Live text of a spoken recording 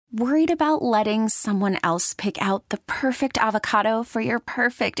Worried about letting someone else pick out the perfect avocado for your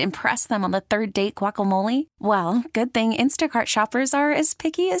perfect impress them on the third date guacamole? Well, good thing Instacart shoppers are as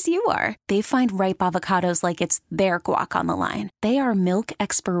picky as you are. They find ripe avocados like it's their guac on the line. They are milk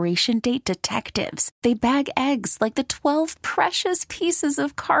expiration date detectives. They bag eggs like the 12 precious pieces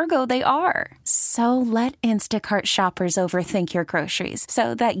of cargo they are. So let Instacart shoppers overthink your groceries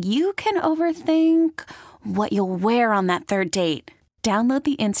so that you can overthink what you'll wear on that third date. Download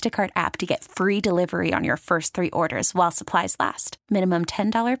the Instacart app to get free delivery on your first 3 orders while supplies last. Minimum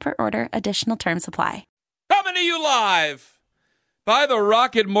 $10 per order. Additional terms apply. Coming to you live by the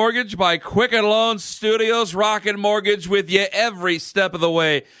Rocket Mortgage by Quicken Loans Studios. Rocket Mortgage with you every step of the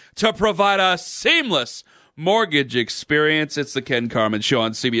way to provide a seamless mortgage experience. It's the Ken Carman Show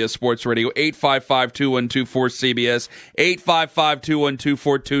on CBS Sports Radio. 855-2124-CBS,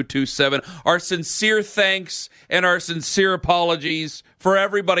 855-212-4227. Our sincere thanks and our sincere apologies for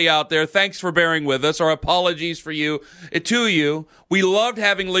everybody out there. Thanks for bearing with us. Our apologies to you. We loved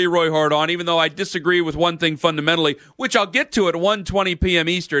having Leroy Hart on, even though I disagree with one thing fundamentally, which I'll get to at 1:20 p.m.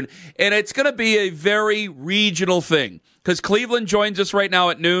 Eastern, and it's going to be a very regional thing. Because Cleveland joins us right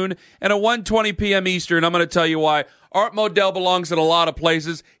now at noon, and at 1:20 p.m. Eastern, I'm going to tell you why Art Modell belongs in a lot of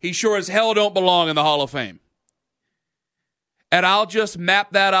places. He sure as hell don't belong in the Hall of Fame. And I'll just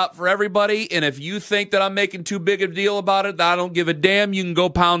map that out for everybody, and if you think that I'm making too big a deal about it, I don't give a damn, you can go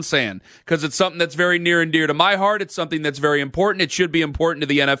pound sand, because it's something that's very near and dear to my heart. It's something that's very important. It should be important to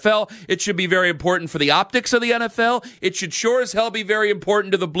the NFL. It should be very important for the optics of the NFL. It should sure as hell be very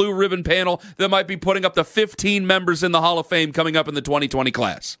important to the blue ribbon panel that might be putting up the 15 members in the Hall of Fame coming up in the 2020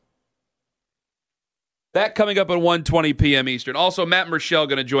 class. That coming up at 1:20 p.m. Eastern. Also, Matt Murschel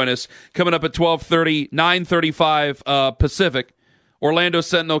going to join us coming up at 12:30, 9:35 Pacific. Orlando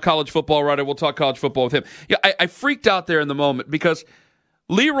Sentinel college football writer. We'll talk college football with him. Yeah, I freaked out there in the moment because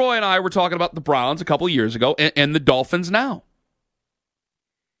Leroy and I were talking about the Browns a couple of years ago and the Dolphins now.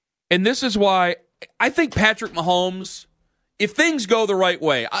 And this is why I think Patrick Mahomes, if things go the right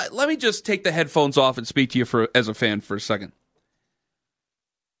way, let me just take the headphones off and speak to you as a fan for a second.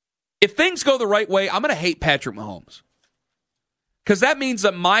 If things go the right way, I'm going to hate Patrick Mahomes. Because that means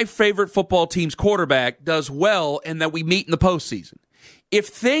that my favorite football team's quarterback does well and that we meet in the postseason. If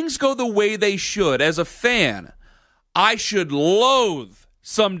things go the way they should, as a fan, I should loathe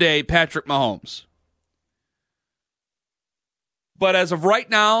someday Patrick Mahomes. But as of right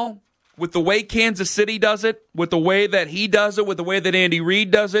now, with the way Kansas City does it, with the way that he does it, with the way that Andy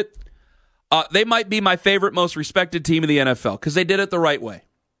Reid does it, they might be my favorite, most respected team in the NFL because they did it the right way.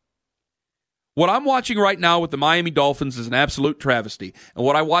 What I'm watching right now with the Miami Dolphins is an absolute travesty. And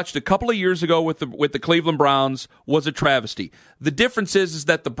what I watched a couple of years ago with the Cleveland Browns was a travesty. The difference is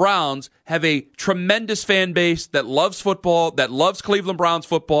that the Browns have a tremendous fan base that loves football, that loves Cleveland Browns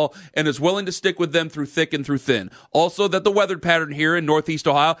football, and is willing to stick with them through thick and through thin. Also, that the weather pattern here in Northeast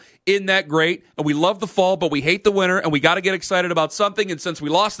Ohio isn't that great. And we love the fall, but we hate the winter, and we got to get excited about something. And since we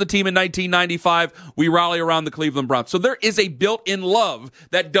lost the team in 1995, we rally around the Cleveland Browns. So there is a built-in love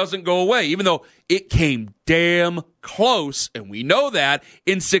that doesn't go away, even though it came damn close, and we know that,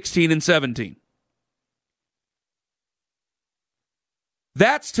 in 16 and 17.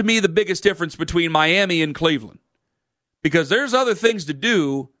 That's, to me, the biggest difference between Miami and Cleveland. Because there's other things to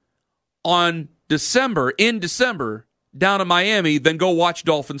do in December, down in Miami than go watch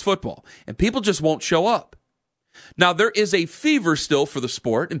Dolphins football. And people just won't show up. Now, there is a fever still for the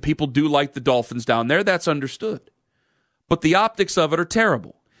sport, and people do like the Dolphins down there. That's understood. But the optics of it are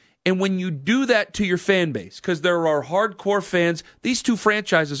terrible. And when you do that to your fan base, because there are hardcore fans, these two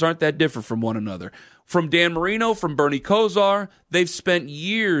franchises aren't that different from one another. From Dan Marino, from Bernie Kosar, they've spent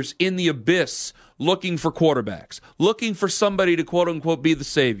years in the abyss looking for quarterbacks, looking for somebody to quote-unquote be the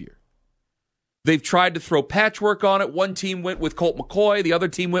savior. They've tried to throw patchwork on it. One team went with Colt McCoy. The other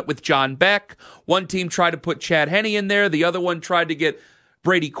team went with John Beck. One team tried to put Chad Henne in there. The other one tried to get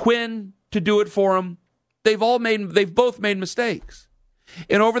Brady Quinn to do it for them. They've both made mistakes.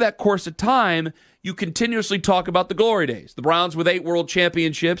 And over that course of time, you continuously talk about the glory days. The Browns with 8 world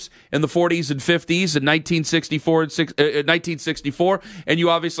championships in the 40s and 50s in 1964, and you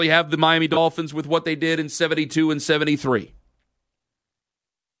obviously have the Miami Dolphins with what they did in 72 and 73.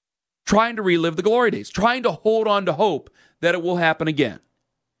 Trying to relive the glory days, trying to hold on to hope that it will happen again.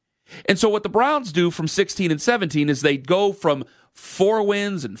 And so what the Browns do from 16 and 17 is they go from 4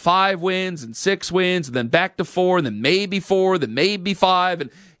 wins and 5 wins and 6 wins and then back to 4 and then maybe 4, then maybe 5, and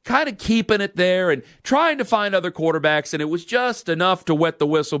kind of keeping it there and trying to find other quarterbacks, and it was just enough to wet the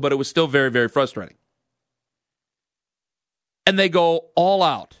whistle, but it was still very, very frustrating. And they go all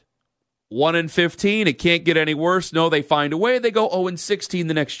out 1-15, it can't get any worse. No, they find a way. They go 0-16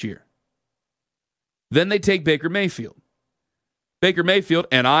 the next year. Then they take Baker Mayfield. Baker Mayfield,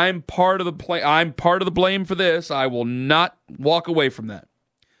 and I'm part of the blame for this. I will not walk away from that.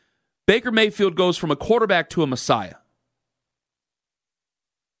 Baker Mayfield goes from a quarterback to a messiah.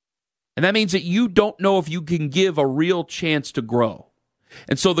 And that means that you don't know if you can give a real chance to grow.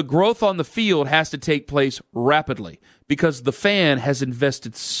 And so the growth on the field has to take place rapidly because the fan has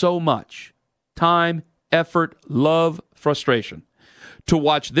invested so much time, effort, love, frustration to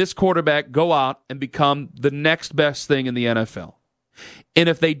watch this quarterback go out and become the next best thing in the NFL. And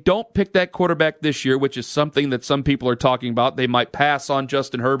if they don't pick that quarterback this year, which is something that some people are talking about, they might pass on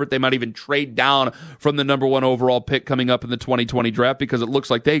Justin Herbert. They might even trade down from the number 1 overall pick coming up in the 2020 draft because it looks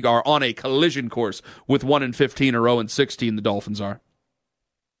like they are on a collision course with 1-15 or 0-16, the Dolphins are.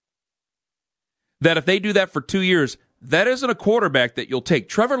 That if they do that for 2 years, that isn't a quarterback that you'll take.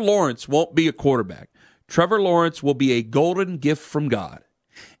 Trevor Lawrence won't be a quarterback. Trevor Lawrence will be a golden gift from God.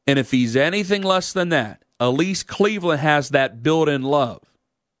 And if he's anything less than that, at least Cleveland has that built-in love.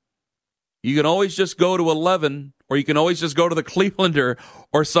 You can always just go to 11, or you can always just go to the Clevelander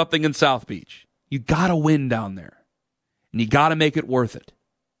or something in South Beach. You got to win down there, and you got to make it worth it.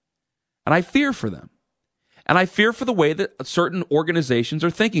 And I fear for them. And I fear for the way that certain organizations are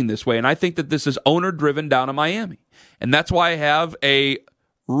thinking this way. And I think that this is owner-driven down in Miami. And that's why I have a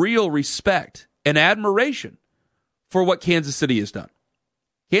real respect and admiration for what Kansas City has done.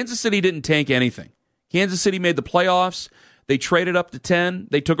 Kansas City didn't tank anything. Kansas City made the playoffs. They traded up to 10.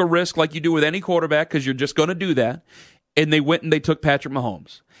 They took a risk like you do with any quarterback because you're just going to do that. And they went and they took Patrick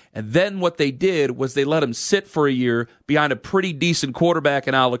Mahomes. And then what they did was they let him sit for a year behind a pretty decent quarterback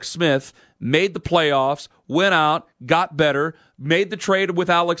in Alex Smith, made the playoffs, went out, got better, made the trade with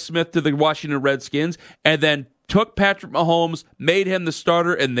Alex Smith to the Washington Redskins, and then took Patrick Mahomes, made him the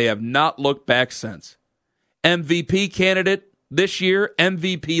starter, and they have not looked back since. MVP candidate this year,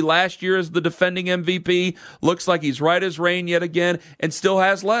 MVP last year as the defending MVP. Looks like he's right as rain yet again and still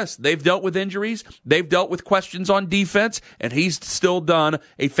has less. They've dealt with injuries. They've dealt with questions on defense, and he's still done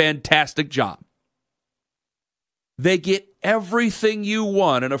a fantastic job. They get everything you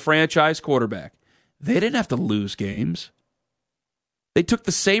want in a franchise quarterback. They didn't have to lose games. They took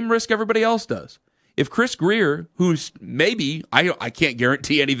the same risk everybody else does. If Chris Grier, who's maybe, I can't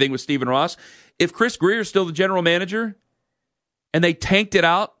guarantee anything with Stephen Ross, if Chris Grier is still the general manager, and they tanked it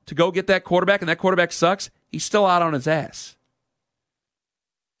out to go get that quarterback, and that quarterback sucks, he's still out on his ass.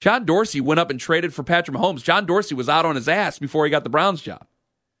 John Dorsey went up and traded for Patrick Mahomes. John Dorsey was out on his ass before he got the Browns job.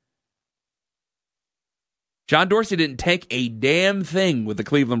 John Dorsey didn't tank a damn thing with the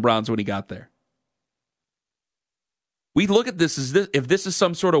Cleveland Browns when he got there. We look at this as if this is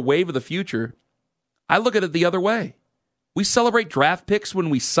some sort of wave of the future. I look at it the other way. We celebrate draft picks when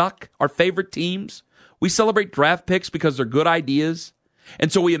we suck, our favorite teams. We celebrate draft picks because they're good ideas.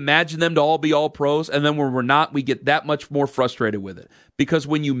 And so we imagine them to all be all pros. And then when we're not, we get that much more frustrated with it. Because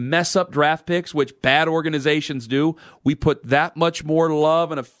when you mess up draft picks, which bad organizations do, we put that much more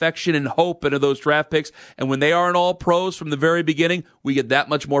love and affection and hope into those draft picks. And when they aren't all pros from the very beginning, we get that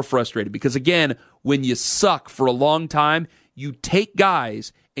much more frustrated. Because again, when you suck for a long time, you take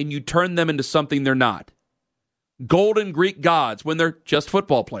guys and you turn them into something they're not. Golden Greek gods when they're just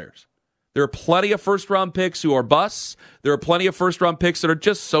football players. There are plenty of first-round picks who are busts. There are plenty of first-round picks that are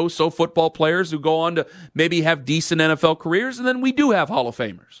just so-so football players who go on to maybe have decent NFL careers, and then we do have Hall of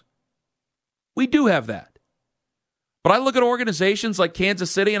Famers. We do have that. But I look at organizations like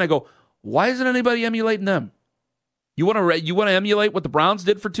Kansas City, and I go, why isn't anybody emulating them? You want to emulate what the Browns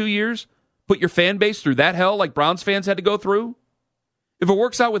did for 2 years? Put your fan base through that hell like Browns fans had to go through? If it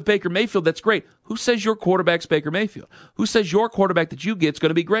works out with Baker Mayfield, that's great. Who says your quarterback's Baker Mayfield? Who says your quarterback that you get is going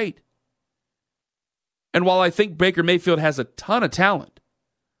to be great? And while I think Baker Mayfield has a ton of talent,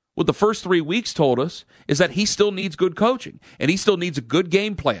 what the first 3 weeks told us is that he still needs good coaching, and he still needs a good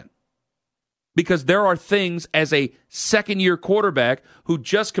game plan. Because there are things as a second-year quarterback who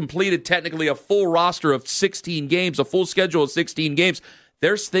just completed technically a full roster of 16 games, a full schedule of 16 games,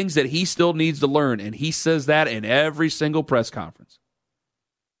 there's things that he still needs to learn, and he says that in every single press conference.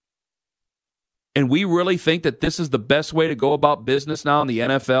 And we really think that this is the best way to go about business now in the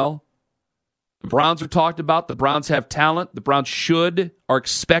NFL? The Browns are talked about. The Browns have talent. The Browns are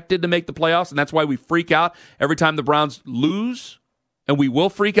expected to make the playoffs, and that's why we freak out every time the Browns lose, and we will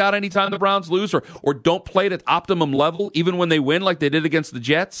freak out anytime the Browns lose or don't play at optimum level, even when they win like they did against the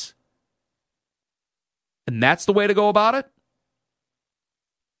Jets. And that's the way to go about it?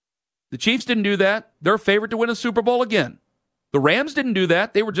 The Chiefs didn't do that. They're a favorite to win a Super Bowl again. The Rams didn't do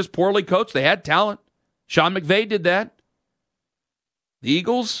that. They were just poorly coached. They had talent. Sean McVay did that. The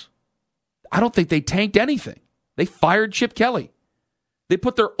Eagles, I don't think they tanked anything. They fired Chip Kelly. They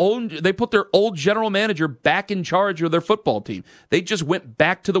put their old general manager back in charge of their football team. They just went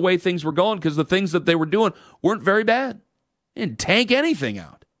back to the way things were going because the things that they were doing weren't very bad. They didn't tank anything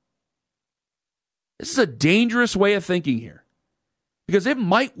out. This is a dangerous way of thinking here because it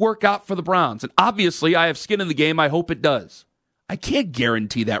might work out for the Browns. And obviously, I have skin in the game. I hope it does. I can't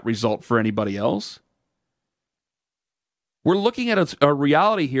guarantee that result for anybody else. We're looking at a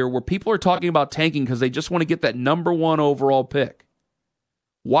reality here where people are talking about tanking because they just want to get that number 1 overall pick.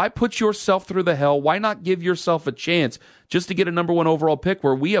 Why put yourself through the hell? Why not give yourself a chance just to get a number 1 overall pick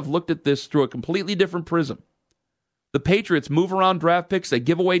where we have looked at this through a completely different prism? The Patriots move around draft picks. They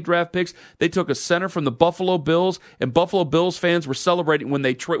give away draft picks. They took a center from the Buffalo Bills, and Buffalo Bills fans were celebrating when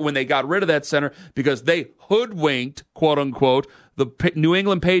they got rid of that center because they hoodwinked, quote unquote, the New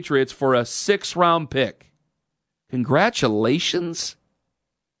England Patriots for a 6th-round pick. Congratulations.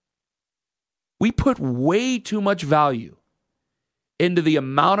 We put way too much value into the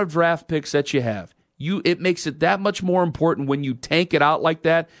amount of draft picks that you have. It makes it that much more important when you tank it out like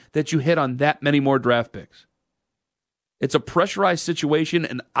that you hit on that many more draft picks. It's a pressurized situation,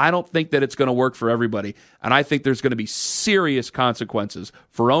 and I don't think that it's going to work for everybody. And I think there's going to be serious consequences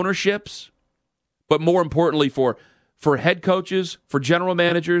for ownerships, but more importantly for head coaches, for general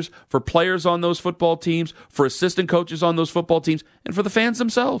managers, for players on those football teams, for assistant coaches on those football teams, and for the fans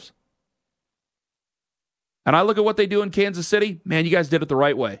themselves. And I look at what they do in Kansas City. Man, you guys did it the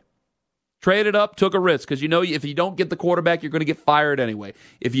right way. Traded up, took a risk, because you know if you don't get the quarterback, you're going to get fired anyway.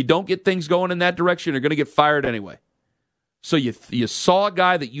 If you don't get things going in that direction, you're going to get fired anyway. So you saw a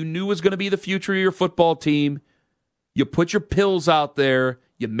guy that you knew was going to be the future of your football team. You put your pills out there.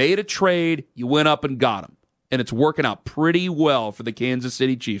 You made a trade. You went up and got him. And it's working out pretty well for the Kansas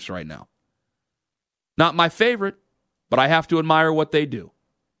City Chiefs right now. Not my favorite, but I have to admire what they do.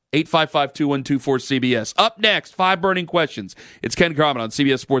 855-2124-CBS. Up next, 5 burning questions. It's Ken Carman on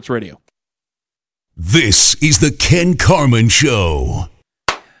CBS Sports Radio. This is the Ken Carman Show.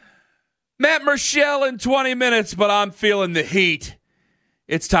 Matt Murschel in 20 minutes, but I'm feeling the heat.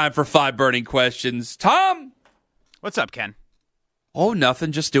 It's time for 5 burning questions. Tom? What's up, Ken? Oh,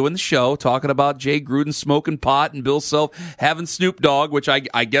 nothing. Just doing the show, talking about Jay Gruden smoking pot and Bill Self having Snoop Dogg, which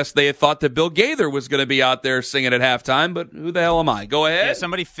I guess they had thought that Bill Gaither was going to be out there singing at halftime, but who the hell am I? Go ahead. Yeah,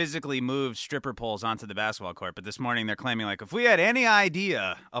 somebody physically moved stripper poles onto the basketball court, but this morning they're claiming, like, if we had any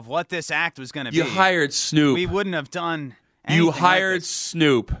idea of what this act was going to be. You hired Snoop. We wouldn't have done anything. You hired like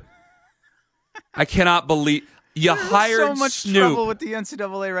Snoop. I cannot believe... You hired so much Snoop. trouble with the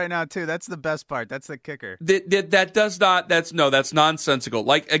NCAA right now, too. That's the best part. That's the kicker. That's nonsensical.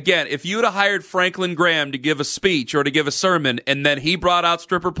 Like, again, if you would have hired Franklin Graham to give a speech or to give a sermon and then he brought out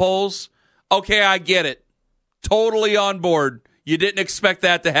stripper poles, okay, I get it. Totally on board. You didn't expect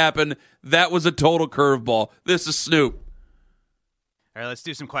that to happen. That was a total curveball. This is Snoop. All right, let's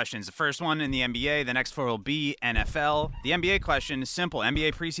do some questions. The first one in the NBA, the next 4 will be NFL. The NBA question is simple.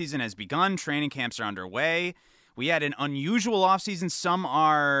 NBA preseason has begun. Training camps are underway. We had an unusual offseason. Some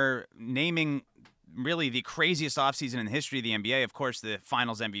are naming really the craziest offseason in the history of the NBA. Of course, the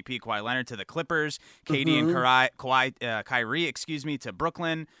Finals MVP, Kawhi Leonard, to the Clippers. KD and Kyrie, to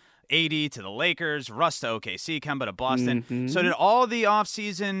Brooklyn. AD to the Lakers. Russ to OKC. Kemba to Boston. Mm-hmm. So did all the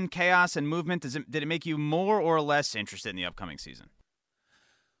offseason chaos and movement, did it make you more or less interested in the upcoming season?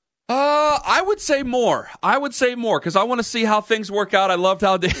 I would say more. Because I want to see how things work out. I loved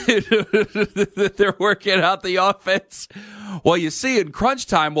how they're working out the offense. Well, you see, in crunch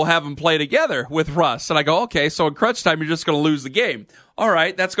time, we'll have them play together with Russ. And I go, okay, so in crunch time, you're just going to lose the game. All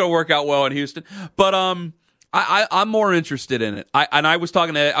right, that's going to work out well in Houston. But I'm more interested in it. I was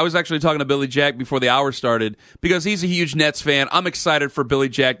actually talking to Billy Jack before the hour started because he's a huge Nets fan. I'm excited for Billy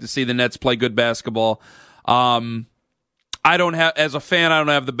Jack to see the Nets play good basketball. As a fan, I don't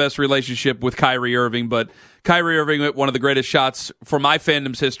have the best relationship with Kyrie Irving, but Kyrie Irving hit one of the greatest shots for my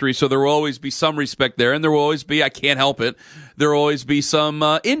fandom's history, so there will always be some respect there, and there will always be, I can't help it, there will always be some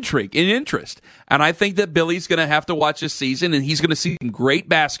intrigue and interest. And I think that Billy's going to have to watch this season, and he's going to see some great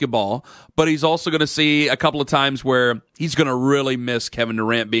basketball, but he's also going to see a couple of times where he's going to really miss Kevin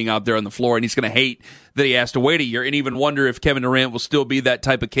Durant being out there on the floor, and he's going to hate that he has to wait a year and even wonder if Kevin Durant will still be that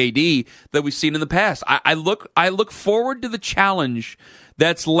type of KD that we've seen in the past. I look forward to the challenge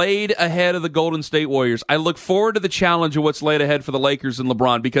that's laid ahead of the Golden State Warriors. I look forward to the challenge of what's laid ahead for the Lakers and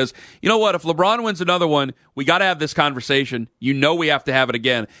LeBron because, you know what, if LeBron wins another one, we got to have this conversation. You know we have to have it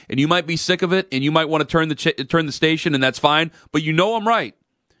again. And you might be sick of it, and you might want to turn the station, and that's fine. But you know I'm right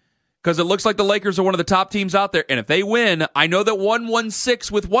because it looks like the Lakers are one of the top teams out there. And if they win, I know that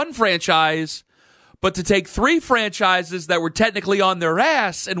 1-1-6 with one franchise, But to take 3 franchises that were technically on their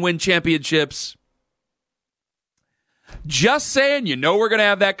ass and win championships, just saying, we're going to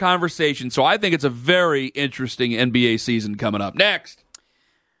have that conversation. So I think it's a very interesting NBA season coming up. Next.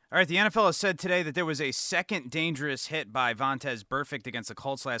 All right, the NFL has said today that there was a second dangerous hit by Vontaze Burfict against the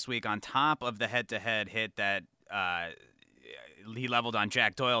Colts last week on top of the head-to-head hit that he leveled on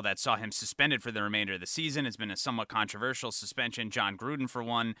Jack Doyle that saw him suspended for the remainder of the season. It's been a somewhat controversial suspension. John Gruden, for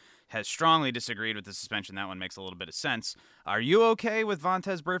one, has strongly disagreed with the suspension. That one makes a little bit of sense. Are you okay with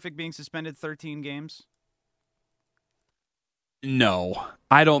Vontaze Burfict being suspended 13 games? No,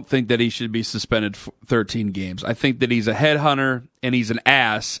 I don't think that he should be suspended for 13 games. I think that he's a headhunter and he's an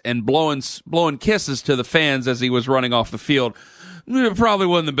ass, and blowing kisses to the fans as he was running off the field probably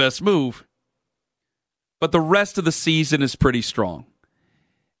wasn't the best move. But the rest of the season is pretty strong.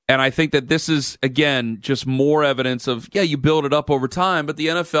 And I think that this is, again, just more evidence of, you build it up over time, but the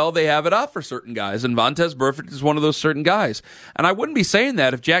NFL, they have it up for certain guys, and Vontaze Burfict is one of those certain guys. And I wouldn't be saying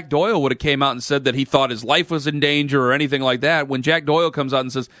that if Jack Doyle would have came out and said that he thought his life was in danger or anything like that. When Jack Doyle comes out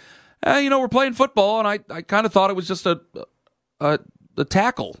and says, we're playing football, and I kind of thought it was just a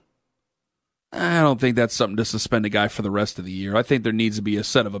tackle. I don't think that's something to suspend a guy for the rest of the year. I think there needs to be a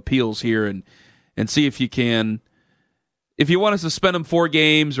set of appeals here and see if you can. If you want to suspend him 4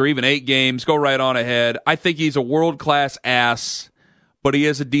 games or even 8 games, go right on ahead. I think he's a world-class ass, but he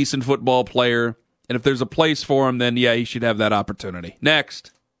is a decent football player. And if there's a place for him, then, he should have that opportunity.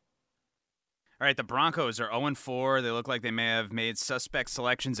 Next. All right, the Broncos are 0-4. They look like they may have made suspect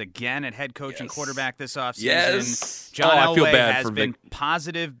selections again at head coach and quarterback this offseason. Yes. John Elway has for been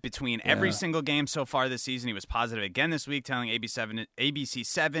positive between every single game so far this season. He was positive again this week, telling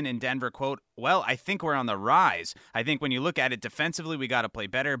ABC7 in Denver, quote, "Well, I think we're on the rise. I think when you look at it defensively, we got to play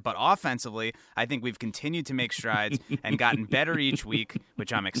better, but offensively, I think we've continued to make strides and gotten better each week,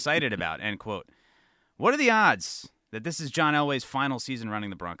 which I'm excited about," end quote. What are the odds that this is John Elway's final season running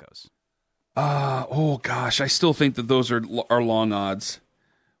the Broncos? I still think that those are long odds.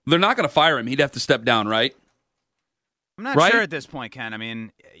 They're not going to fire him. He'd have to step down, right? I'm not sure at this point, Ken. I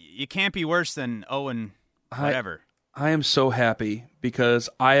mean, you can't be worse than 0 and whatever. I am so happy because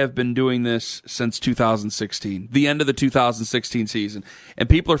I have been doing this since 2016, the end of the 2016 season, and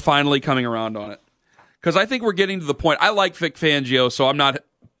people are finally coming around on it. Because I think we're getting to the point. I like Vic Fangio, so I'm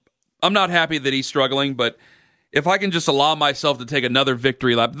not happy that he's struggling, but if I can just allow myself to take another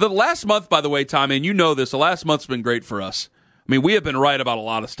victory lap. The last month, by the way, Tommy, and you know this, the last month's been great for us. I mean, we have been right about a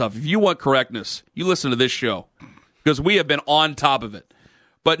lot of stuff. If you want correctness, you listen to this show because we have been on top of it.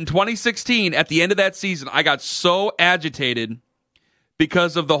 But in 2016, at the end of that season, I got so agitated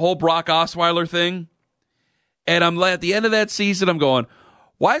because of the whole Brock Osweiler thing. And at the end of that season, I'm going,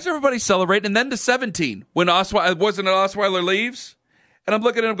 why is everybody celebrating? And then to 17, when Osweiler leaves? And I'm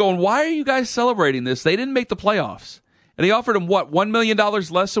looking at him going, why are you guys celebrating this? They didn't make the playoffs. And he offered him, $1 million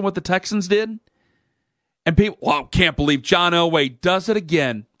less than what the Texans did? And people, can't believe John Elway does it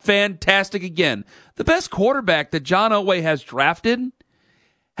again. Fantastic again. The best quarterback that John Elway has drafted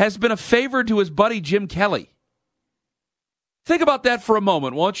has been a favor to his buddy Jim Kelly. Think about that for a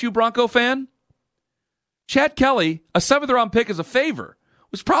moment, won't you, Bronco fan? Chad Kelly, a 7th-round pick as a favor,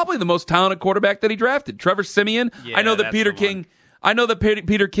 was probably the most talented quarterback that he drafted. Trevor Siemian, I know that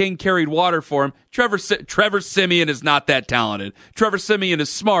Peter King carried water for him. Trevor Siemian is not that talented. Trevor Siemian is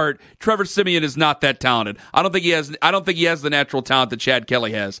smart. Trevor Siemian is not that talented. I don't think he has the natural talent that Chad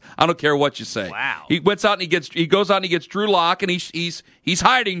Kelly has. I don't care what you say. Wow. He goes out and he gets Drew Lock, and he's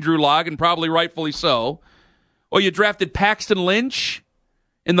hiding Drew Lock, and probably rightfully so. Or you drafted Paxton Lynch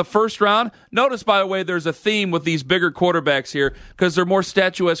in the first round. Notice, by the way, there's a theme with these bigger quarterbacks here because they're more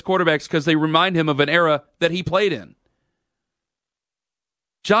statuesque quarterbacks because they remind him of an era that he played in.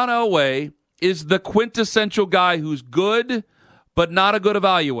 John Elway is the quintessential guy who's good, but not a good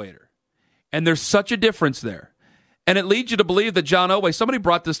evaluator. And there's such a difference there. And it leads you to believe that John Elway, somebody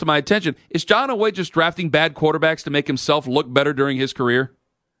brought this to my attention, is John Elway just drafting bad quarterbacks to make himself look better during his career?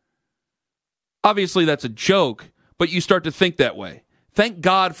 Obviously, that's a joke, but you start to think that way. Thank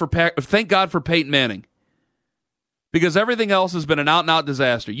God for Peyton Manning. Because everything else has been an out-and-out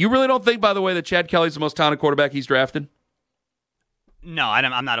disaster. You really don't think, by the way, that Chad Kelly's the most talented quarterback he's drafted? No,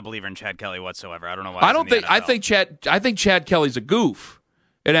 I'm not a believer in Chad Kelly whatsoever. I don't know why. I think Chad Kelly's a goof.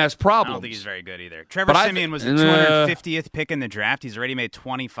 It has problems. I don't think he's very good either. Trevor Siemian was the 250th pick in the draft. He's already made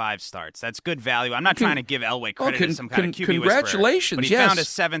 25 starts. That's good value. I'm not trying to give Elway credit as some kind of QB congratulations, whisperer, but he found a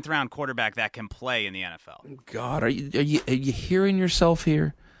 7th-round quarterback that can play in the NFL. God, are you hearing yourself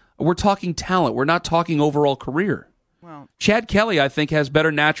here? We're talking talent. We're not talking overall career. Well, Chad Kelly, I think, has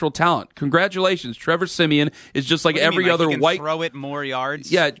better natural talent. Congratulations. Trevor Siemian is just like every other he can white. Throw it more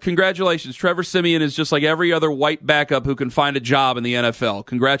yards? Yeah, congratulations. Trevor Siemian is just like every other white backup who can find a job in the NFL.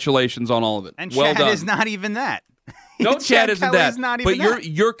 Congratulations on all of it. And well Chad done. is not even that. No, Chad isn't that. Not even but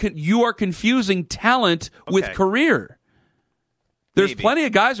that. you are confusing talent with career. There's plenty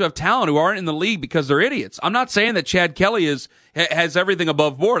of guys who have talent who aren't in the league because they're idiots. I'm not saying that Chad Kelly has everything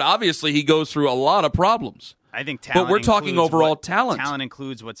above board. Obviously, he goes through a lot of problems. I think talent. But we're talking overall talent. Talent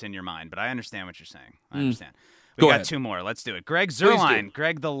includes what's in your mind, but I understand what you're saying. I understand. We Go got ahead. two more. Let's do it. Greg Zerline,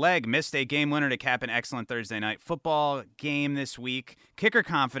 Greg the Leg, missed a game winner to cap an excellent Thursday night football game this week. Kicker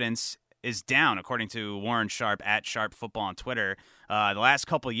confidence is down, according to Warren Sharp at Sharp Football on Twitter. The last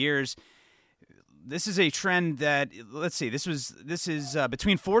couple years, this is a trend that, let's see, this is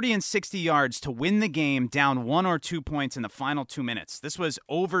between 40 and 60 yards to win the game down 1 or 2 points in the final 2 minutes. This was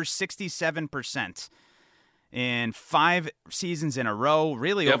over 67% in 5 seasons in a row,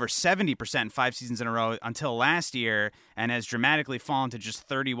 really over 70% in 5 seasons in a row until last year, and has dramatically fallen to just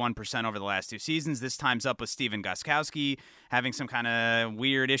 31% over the last 2 seasons. This time's up with Steven Gostkowski having some kind of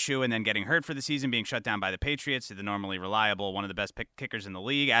weird issue and then getting hurt for the season, being shut down by the Patriots, the normally reliable, one of the best kickers in the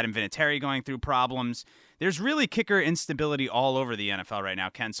league. Adam Vinatieri going through problems. There's really kicker instability all over the NFL right now,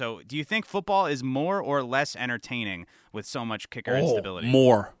 Ken. So do you think football is more or less entertaining with so much kicker instability?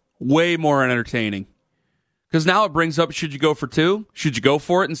 More. Way more entertaining. Because now it brings up, should you go for 2? Should you go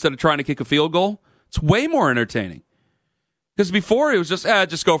for it instead of trying to kick a field goal? It's way more entertaining. Because before it was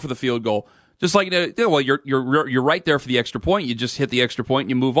just go for the field goal. Just like, well, you're right there for the extra point. You just hit the extra point and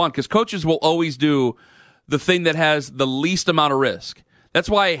you move on. Because coaches will always do the thing that has the least amount of risk. That's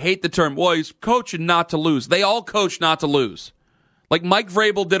why I hate the term, well, he's coaching not to lose. They all coach not to lose. Like Mike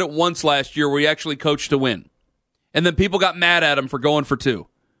Vrabel did it once last year where he actually coached to win. And then people got mad at him for going for 2.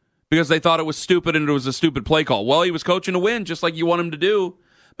 Because they thought it was stupid and it was a stupid play call. Well, he was coaching to win just like you want him to do.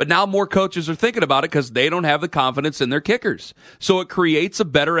 But now more coaches are thinking about it because they don't have the confidence in their kickers. So it creates a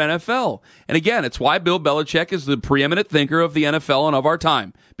better NFL. And again, it's why Bill Belichick is the preeminent thinker of the NFL and of our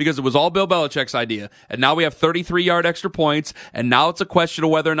time. Because it was all Bill Belichick's idea. And now we have 33-yard extra points. And now it's a question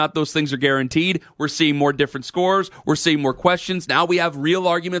of whether or not those things are guaranteed. We're seeing more different scores. We're seeing more questions. Now we have real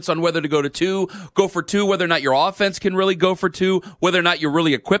arguments on whether to go to 2, go for 2, whether or not your offense can really go for 2, whether or not you're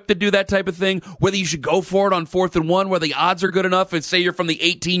really equipped to do that type of thing, whether you should go for it on 4th and 1, whether the odds are good enough, and say you're from the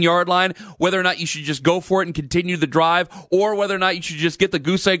 18-yard line, whether or not you should just go for it and continue the drive, or whether or not you should just get the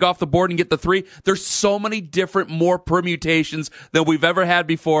goose egg off the board and get the 3. There's so many different, more permutations than we've ever had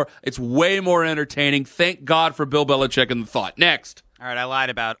before. It's way more entertaining. Thank God for Bill Belichick and the thought. Next. All right, I lied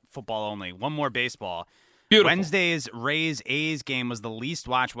about football only. One more baseball. Beautiful. Wednesday's Rays-A's game was the least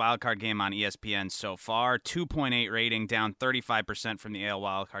watched wildcard game on ESPN so far. 2.8 rating, down 35% from the AL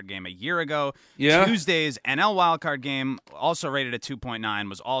wildcard game a year ago. Yeah. Tuesday's NL wildcard game, also rated at 2.9,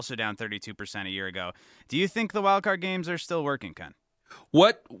 was also down 32% a year ago. Do you think the wildcard games are still working, Ken?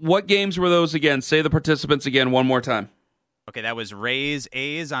 What games were those again? Say the participants again one more time. Okay, that was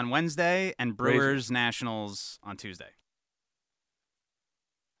Rays-A's on Wednesday and Brewers-Nationals on Tuesday.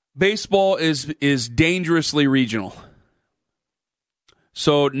 Baseball is dangerously regional.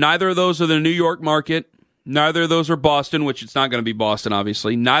 So neither of those are the New York market. Neither of those are Boston, which it's not going to be Boston,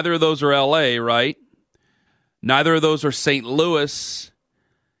 obviously. Neither of those are L.A., right? Neither of those are St. Louis.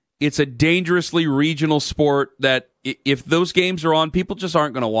 It's a dangerously regional sport that if those games are on, people just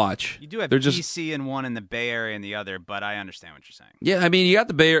aren't going to watch. You do have DC in one and the Bay Area in the other, but I understand what you're saying. Yeah, I mean, you got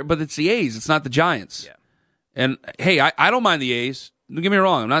the Bay Area, but it's the A's. It's not the Giants. Yeah. And, hey, I don't mind the A's. Don't get me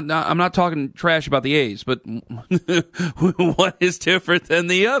wrong. I'm not talking trash about the A's, but one is different than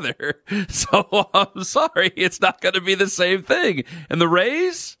the other. So I'm sorry, it's not going to be the same thing. And the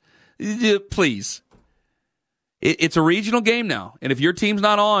Rays, please. It's a regional game now, and if your team's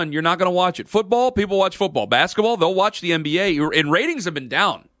not on, you're not going to watch it. Football, people watch football. Basketball, they'll watch the NBA, and ratings have been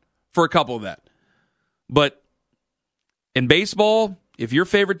down for a couple of that. But in baseball, if your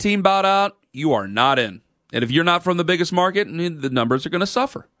favorite team bowed out, you are not in. And if you're not from the biggest market, the numbers are going to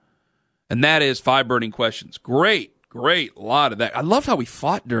suffer. And that is 5 burning questions. Great lot of that. I loved how we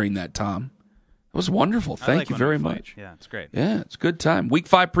fought during that, Tom. It was wonderful. Thank you very much. Yeah, it's great. Yeah, it's a good time. Week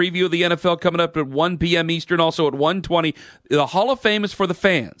 5 preview of the NFL coming up at 1 p.m. Eastern, also at 1:20. The Hall of Fame is for the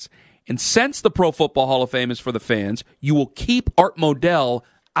fans. And since the Pro Football Hall of Fame is for the fans, you will keep Art Modell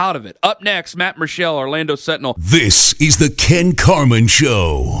out of it. Up next, Matt Murschel, Orlando Sentinel. This is the Ken Carman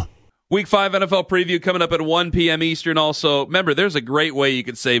Show. Week 5 NFL preview coming up at 1 p.m. Eastern. Also, remember, there's a great way you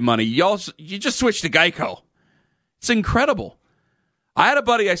can save money. You just switch to Geico. It's incredible. I had a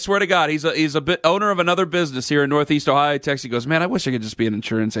buddy, I swear to God, he's a owner of another business here in Northeast Ohio. He texts, he goes, man, I wish I could just be an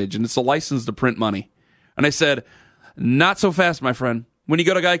insurance agent. It's a license to print money. And I said, Not so fast, my friend. When you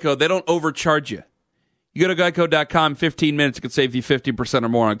go to Geico, they don't overcharge you. You go to geico.com, 15 minutes, it could save you 50% or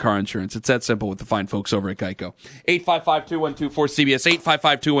more on car insurance. It's that simple with the fine folks over at Geico.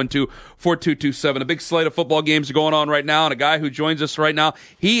 855-212-4CBS, 855-212-4227. A big slate of football games are going on right now, and a guy who joins us right now,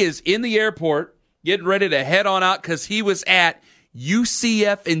 he is in the airport getting ready to head on out because he was at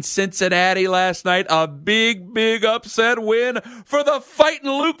UCF in Cincinnati last night. A big, big upset win for the fighting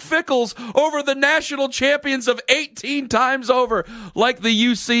Luke Fickles over the national champions of 18 times over, like the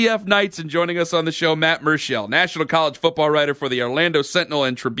UCF Knights. And joining us on the show, Matt Murschel, national college football writer for the Orlando Sentinel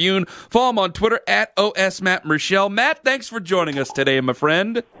and Tribune. Follow him on Twitter at @OSMattMurschel. Matt, thanks for joining us today, my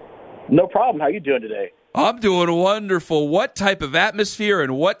friend. No problem. How you doing today? I'm doing wonderful. What type of atmosphere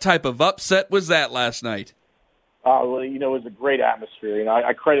and what type of upset was that last night? Well, it was a great atmosphere.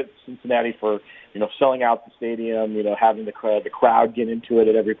 I credit Cincinnati for, selling out the stadium, having the crowd get into it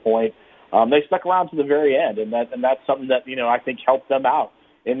at every point. They stuck around to the very end, and that's something that, I think helped them out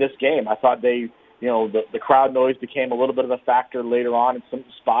in this game. I thought the crowd noise became a little bit of a factor later on in some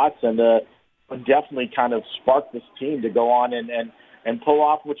spots, and definitely kind of sparked this team to go on and pull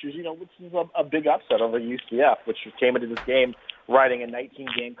off, which is a big upset over UCF, which came into this game riding a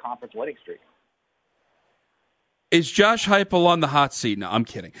 19-game conference winning streak. Is Josh Heupel on the hot seat? No, I'm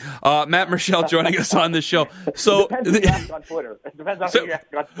kidding. Matt Murschel joining us on the show. So Depends who you ask on Twitter. It depends on who you ask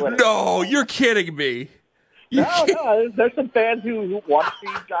on Twitter. No, you're kidding me. No, there's some fans who want to see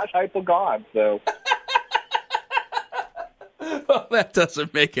Josh Heupel gone. So well, that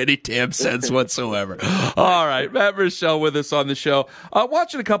doesn't make any damn sense whatsoever. All right, Matt Murschel with us on the show.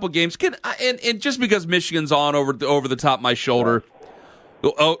 Watching a couple games, and just because Michigan's on over the top of my shoulder.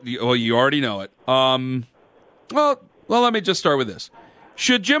 Oh, you already know it. Well, let me just start with this.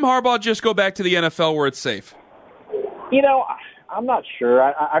 Should Jim Harbaugh just go back to the NFL where it's safe? I'm not sure.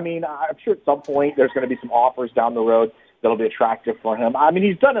 I mean, I'm sure at some point there's going to be some offers down the road that'll be attractive for him. I mean,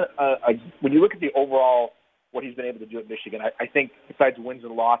 he's done when you look at the overall what he's been able to do at Michigan, I think besides wins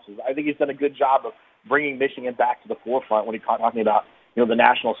and losses, I think he's done a good job of bringing Michigan back to the forefront when he's talking about, the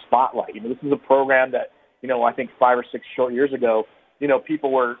national spotlight. This is a program that, I think 5 or 6 short years ago,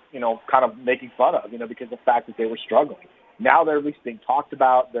 people were, kind of making fun of, because of the fact that they were struggling. Now they're at least being talked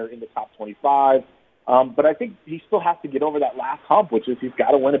about. They're in the top 25. But I think he still has to get over that last hump, which is he's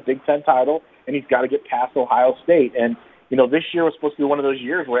got to win a Big Ten title, and he's got to get past Ohio State. And, this year was supposed to be one of those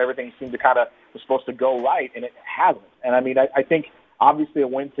years where everything seemed to was supposed to go right, and it hasn't. And, I mean, I think obviously a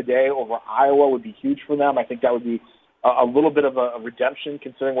win today over Iowa would be huge for them. I think that would be a little bit of a redemption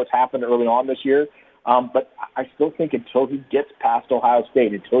considering what's happened early on this year. But I still think until he gets past Ohio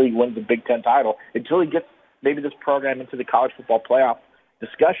State, until he wins the Big Ten title, until he gets maybe this program into the college football playoff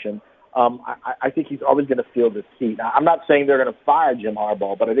discussion, I think he's always going to feel this heat. Now, I'm not saying they're going to fire Jim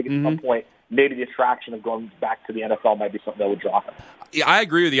Harbaugh, but I think at some point maybe the attraction of going back to the NFL might be something that would draw him. Yeah, I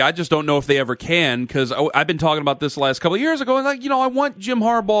agree with you. I just don't know if they ever can because I've been talking about this the last couple of years ago. I want Jim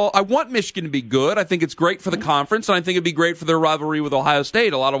Harbaugh. I want Michigan to be good. I think it's great for the conference, and I think it'd be great for their rivalry with Ohio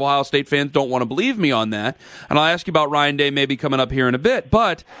State. A lot of Ohio State fans don't want to believe me on that, and I'll ask you about Ryan Day maybe coming up here in a bit.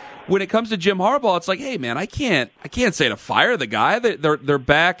 But when it comes to Jim Harbaugh, it's like, hey man, I can't say to fire the guy. They're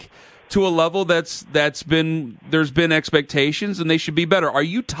back to a level there's been expectations, and they should be better. Are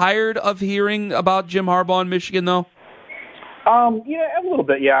you tired of hearing about Jim Harbaugh in Michigan though? A little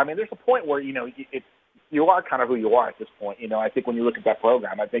bit, yeah. I mean, there's a point where, you are kind of who you are at this point. I think when you look at that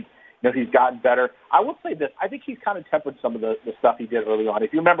program, I think, he's gotten better. I will say this. I think he's kind of tempered some of the stuff he did early on.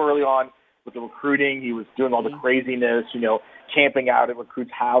 If you remember early on with the recruiting, he was doing all the craziness, camping out at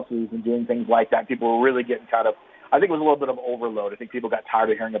recruits' houses and doing things like that. People were really getting I think it was a little bit of overload. I think people got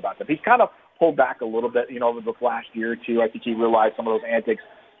tired of hearing about them. He's kind of pulled back a little bit, over the last year or two. I think he realized some of those antics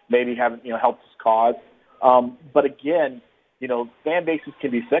maybe haven't, helped his cause. But again, fan bases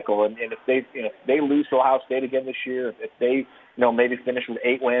can be fickle, and if they lose to Ohio State again this year, if they, maybe finish with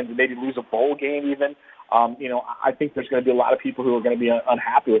 8 wins and maybe lose a bowl game even, I think there's going to be a lot of people who are going to be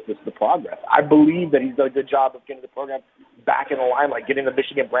unhappy with the progress. I believe that he's done a good job of getting the program back in the limelight, getting the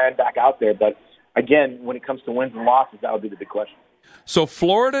Michigan brand back out there. But again, when it comes to wins and losses, that would be the big question. So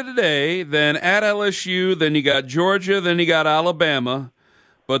Florida today, then at LSU, then you got Georgia, then you got Alabama.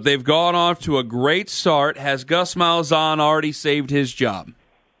 But they've gone off to a great start. Has Gus Malzahn already saved his job?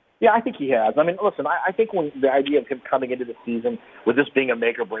 Yeah, I think he has. I mean, listen, I think when the idea of him coming into the season with this being a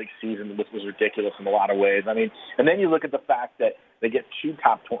make-or-break season, this was ridiculous in a lot of ways. I mean, and then you look at the fact that they get 2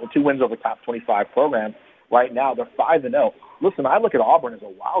 wins over top 25 programs. Right now, they're 5-0. Listen, I look at Auburn as a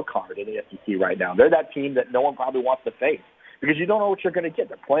wild card in the SEC right now. They're that team that no one probably wants to face because you don't know what you're going to get.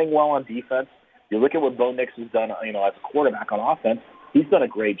 They're playing well on defense. You look at what Bo Nix has done, as a quarterback on offense. He's done a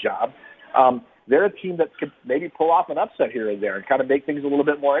great job. they're a team that could maybe pull off an upset here and there and kind of make things a little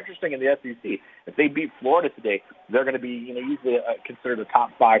bit more interesting in the SEC. If they beat Florida today, they're going to be, usually considered a top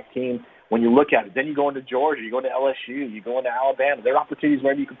 5 team when you look at it. Then you go into Georgia, you go into LSU, you go into Alabama. There are opportunities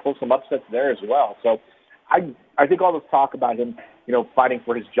where you can pull some upsets there as well. So I think all this talk about him, fighting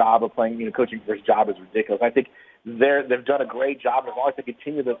for his job or playing, coaching for his job is ridiculous. I think they've done a great job. As long as they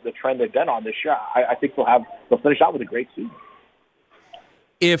continue the trend they've been on this year, I think they'll finish out with a great season.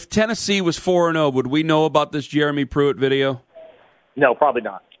 If Tennessee was 4-0, would we know about this Jeremy Pruitt video? No, probably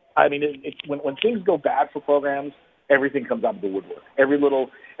not. I mean, when things go bad for programs, everything comes out of the woodwork. Every little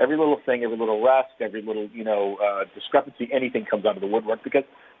thing, every little rest, every little discrepancy, anything comes out of the woodwork because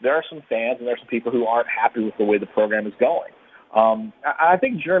there are some fans and there are some people who aren't happy with the way the program is going. I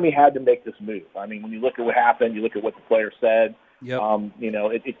think Jeremy had to make this move. I mean, when you look at what happened, you look at what the player said. Yep.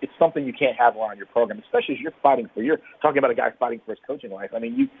 It's something you can't have around your program, especially as you're talking about a guy fighting for his coaching life. I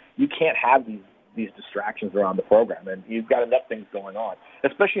mean, you can't have these distractions around the program, and you've got enough things going on,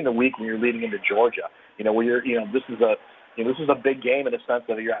 especially in the week when you're leading into Georgia. Where this is a big game in the sense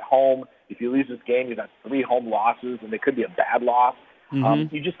that you're at home. If you lose this game, you've got 3 home losses, and it could be a bad loss.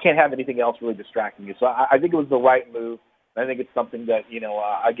 Mm-hmm. You just can't have anything else really distracting you. So I think it was the right move. I think it's something that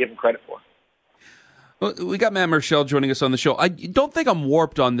I give him credit for. Well, we got Matt Murschel joining us on the show. I don't think I'm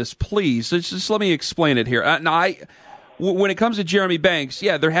warped on this, please. Just let me explain it here. When it comes to Jeremy Banks,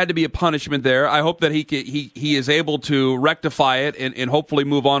 yeah, there had to be a punishment there. I hope that he is able to rectify it and hopefully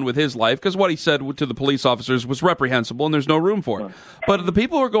move on with his life, because what he said to the police officers was reprehensible and there's no room for it. But the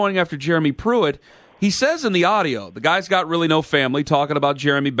people who are going after Jeremy Pruitt, he says in the audio, the guy's got really no family, talking about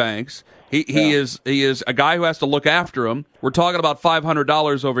Jeremy Banks. He is a guy who has to look after him. We're talking about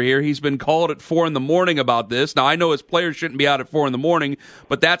 $500 over here. He's been called at 4 a.m. about this. Now, I know his players shouldn't be out at 4 a.m,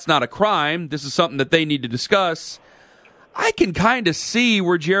 but that's not a crime. This is something that they need to discuss. I can kind of see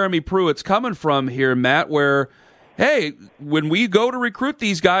where Jeremy Pruitt's coming from here, Matt, where, hey, when we go to recruit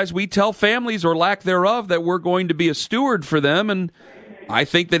these guys, we tell families or lack thereof that we're going to be a steward for them, and I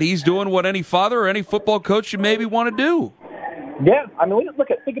think that he's doing what any father or any football coach should maybe want to do. Yeah, I mean,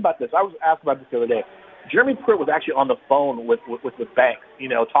 think about this. I was asked about this the other day. Jeremy Pruitt was actually on the phone with Banks,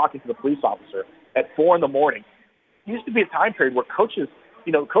 talking to the police officer at 4 a.m. It used to be a time period where coaches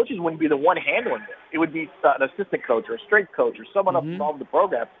wouldn't be the one handling this. It would be an assistant coach or a strength coach or someone else involved in the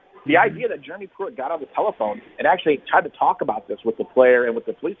program. The idea that Jeremy Pruitt got on the telephone and actually tried to talk about this with the player and with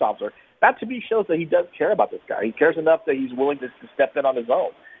the police officer, that to me shows that he does care about this guy. He cares enough that he's willing to step in on his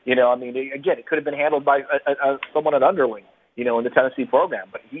own. Again, it could have been handled by someone at underling, in the Tennessee program,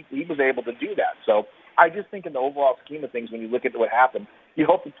 but he was able to do that. So I just think in the overall scheme of things, when you look at what happened, you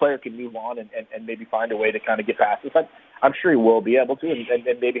hope the player can move on and maybe find a way to kind of get past this. I'm sure he will be able to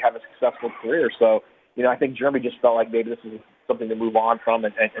and maybe have a successful career. So, I think Jeremy just felt like maybe this is something to move on from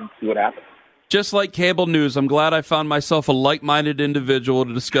and see what happens. Just like cable news, I'm glad I found myself a like-minded individual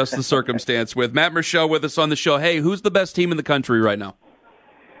to discuss the circumstance with. Matt Murschel with us on the show. Hey, who's the best team in the country right now?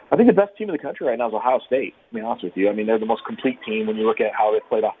 I think the best team in the country right now is Ohio State, to be honest with you. I mean, they're the most complete team when you look at how they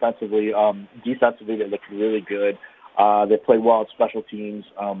played offensively. Defensively, they looked really good. They played well at special teams.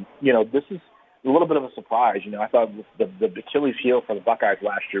 This is a little bit of a surprise. I thought the Achilles heel for the Buckeyes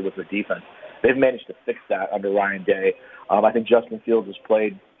last year was the defense. They've managed to fix that under Ryan Day. I think Justin Fields has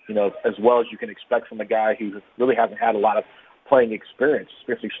played, as well as you can expect from a guy who really hasn't had a lot of playing experience,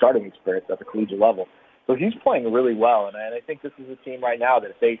 especially starting experience at the collegiate level. So he's playing really well, and I think this is a team right now that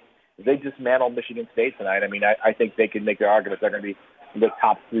if they dismantle Michigan State tonight, I think they can make their argument they're going to be the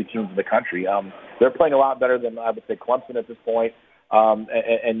top 3 teams in the country. They're playing a lot better than, I would say, Clemson at this point,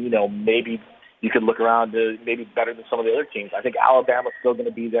 and maybe you could look around to maybe better than some of the other teams. I think Alabama's still going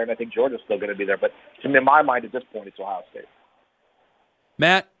to be there, and I think Georgia's still going to be there. But in my mind, at this point, it's Ohio State.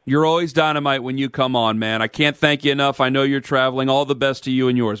 Matt, you're always dynamite when you come on, man. I can't thank you enough. I know you're traveling. All the best to you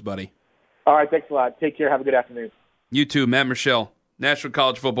and yours, buddy. All right, thanks a lot. Take care. Have a good afternoon. You too, Matt Murschel, National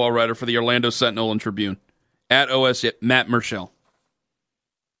College Football writer for the Orlando Sentinel and Tribune. At OS, Matt Murschel.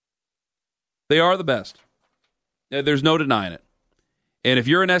 They are the best. There's no denying it. And if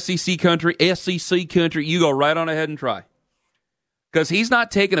you're an SEC country, you go right on ahead and try. Because he's not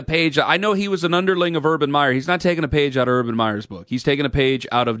taking a page. I know he was an underling of Urban Meyer. He's not taking a page out of Urban Meyer's book. He's taking a page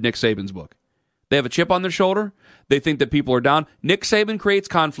out of Nick Saban's book. They have a chip on their shoulder. They think that people are down. Nick Saban creates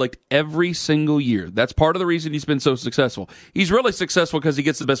conflict every single year. That's part of the reason he's been so successful. He's really successful because he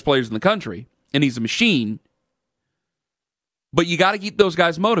gets the best players in the country, and he's a machine. But you got to keep those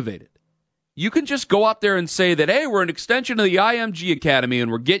guys motivated. You can just go out there and say that, hey, we're an extension of the IMG Academy,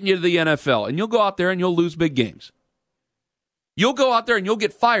 and we're getting you to the NFL, and you'll go out there and you'll lose big games. You'll go out there and you'll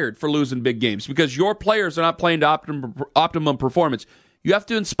get fired for losing big games because your players are not playing to optimum performance. You have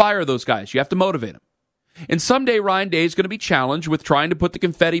to inspire those guys. You have to motivate them. And someday Ryan Day is going to be challenged with trying to put the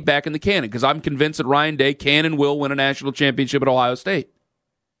confetti back in the cannon, because I'm convinced that Ryan Day can and will win a national championship at Ohio State.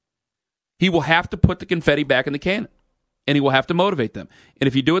 He will have to put the confetti back in the cannon, and he will have to motivate them. And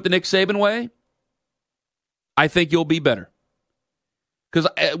if you do it the Nick Saban way, I think you'll be better. Because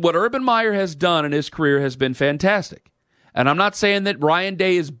what Urban Meyer has done in his career has been fantastic. And I'm not saying that Ryan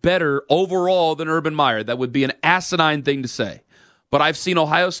Day is better overall than Urban Meyer. That would be an asinine thing to say. But I've seen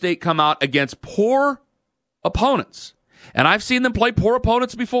Ohio State come out against poor opponents. And I've seen them play poor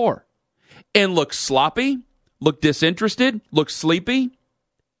opponents before and look sloppy, look disinterested, look sleepy,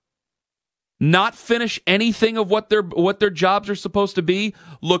 not finish anything of what their jobs are supposed to be,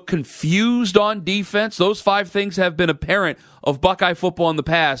 look confused on defense. Those 5 things have been apparent of Buckeye football in the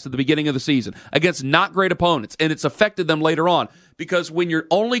past at the beginning of the season against not great opponents, and it's affected them later on, because when you're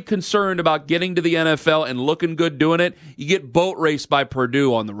only concerned about getting to the NFL and looking good doing it, you get boat raced by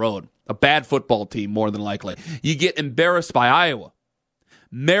Purdue on the road, a bad football team more than likely. You get embarrassed by Iowa.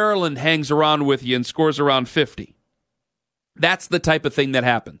 Maryland hangs around with you and scores around 50. That's the type of thing that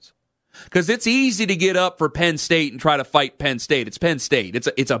happens. Because it's easy to get up for Penn State and try to fight Penn State. It's Penn State.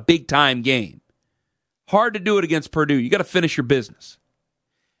 It's a big-time game. Hard to do it against Purdue. You got to finish your business.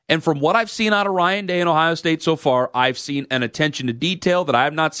 And from what I've seen out of Ryan Day and Ohio State so far, I've seen an attention to detail that I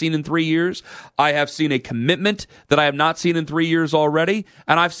have not seen in 3 years. I have seen a commitment that I have not seen in 3 years already.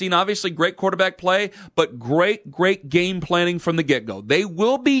 And I've seen, obviously, great quarterback play, but great game planning from the get-go. They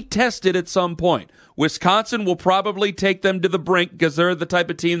will be tested at some point. Wisconsin will probably take them to the brink because they're the type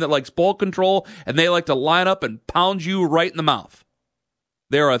of team that likes ball control, and they like to line up and pound you right in the mouth.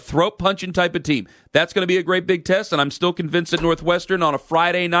 They're a throat-punching type of team. That's going to be a great big test, and I'm still convinced that Northwestern on a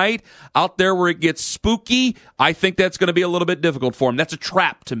Friday night, out there where it gets spooky, I think that's going to be a little bit difficult for them. That's a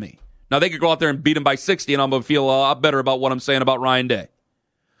trap to me. Now, they could go out there and beat them by 60, and I'm going to feel a lot better about what I'm saying about Ryan Day.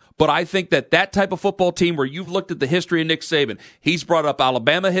 But I think that type of football team where you've looked at the history of Nick Saban, he's brought up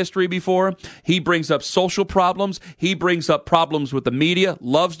Alabama history before. He brings up social problems. He brings up problems with the media,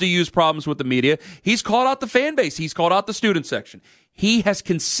 loves to use problems with the media. He's called out the fan base. He's called out the student section. He has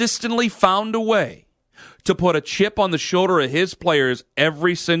consistently found a way to put a chip on the shoulder of his players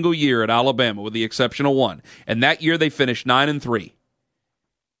every single year at Alabama, with the exception of one. And that year they finished 9-3.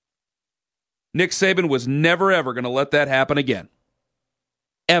 Nick Saban was never, ever going to let that happen again.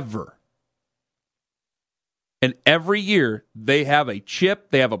 Ever. And every year, they have a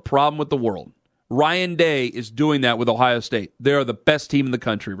chip, they have a problem with the world. Ryan Day is doing that with Ohio State. They are the best team in the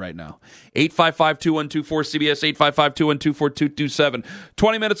country right now. 855-2124-CBS, 855-2124-227.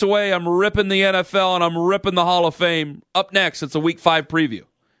 20 minutes away, I'm ripping the NFL and I'm ripping the Hall of Fame. Up next, it's a Week 5 preview.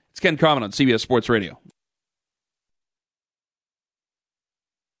 It's Ken Carman on CBS Sports Radio.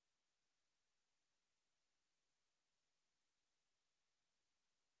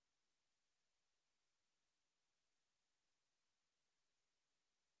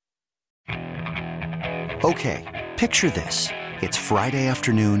 Okay, picture this. It's Friday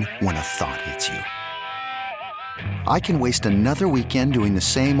afternoon when a thought hits you. I can waste another weekend doing the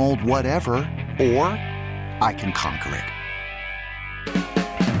same old whatever, or I can conquer it.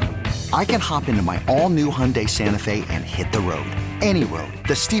 I can hop into my all-new Hyundai Santa Fe and hit the road. Any road.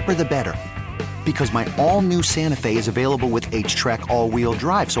 The steeper, the better. Because my all-new Santa Fe is available with H-Track all-wheel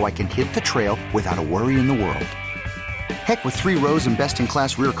drive, so I can hit the trail without a worry in the world. Heck, with 3 rows and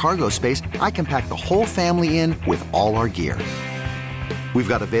best-in-class rear cargo space, I can pack the whole family in with all our gear. We've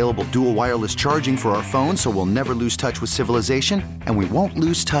got available dual wireless charging for our phones, so we'll never lose touch with civilization, and we won't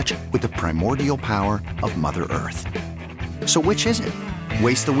lose touch with the primordial power of Mother Earth. So which is it?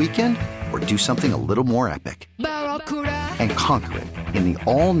 Waste the weekend or do something a little more epic? And conquer it in the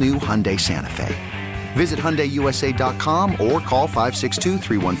all-new Hyundai Santa Fe. Visit HyundaiUSA.com or call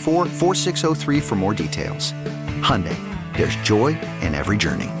 562-314-4603 for more details. Hyundai, there's joy in every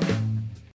journey.